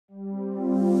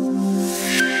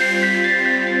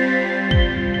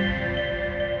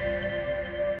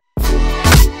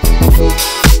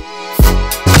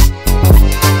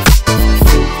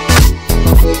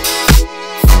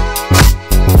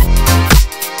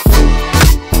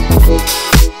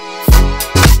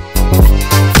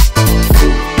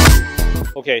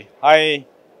Okay, hi,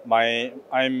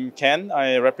 I'm Ken.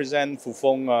 I represent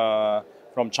Fufeng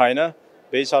from China,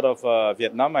 based out of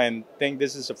Vietnam. I think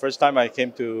this is the first time I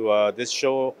came to this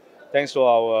show, thanks to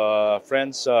our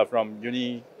friends from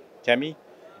Uni Chemi.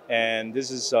 And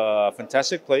this is a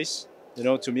fantastic place,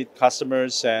 to meet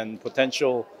customers and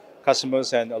potential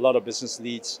customers and a lot of business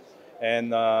leads.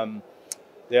 And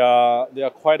there are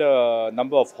quite a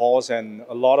number of halls and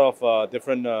a lot of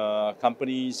different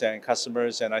companies and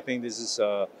customers, and I think this is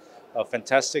a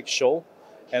fantastic show.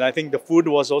 And I think the food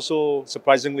was also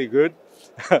surprisingly good,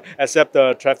 except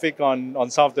the traffic on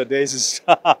some of the days is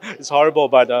is horrible.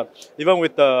 But even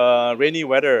with the rainy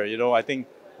weather, I think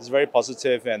it's very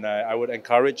positive, and I would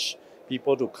encourage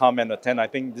people to come and attend. I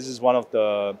think this is one of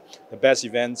the best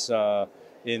events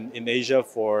in Asia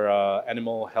for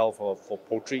animal health or for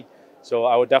poultry. So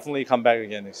I would definitely come back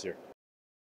again next year.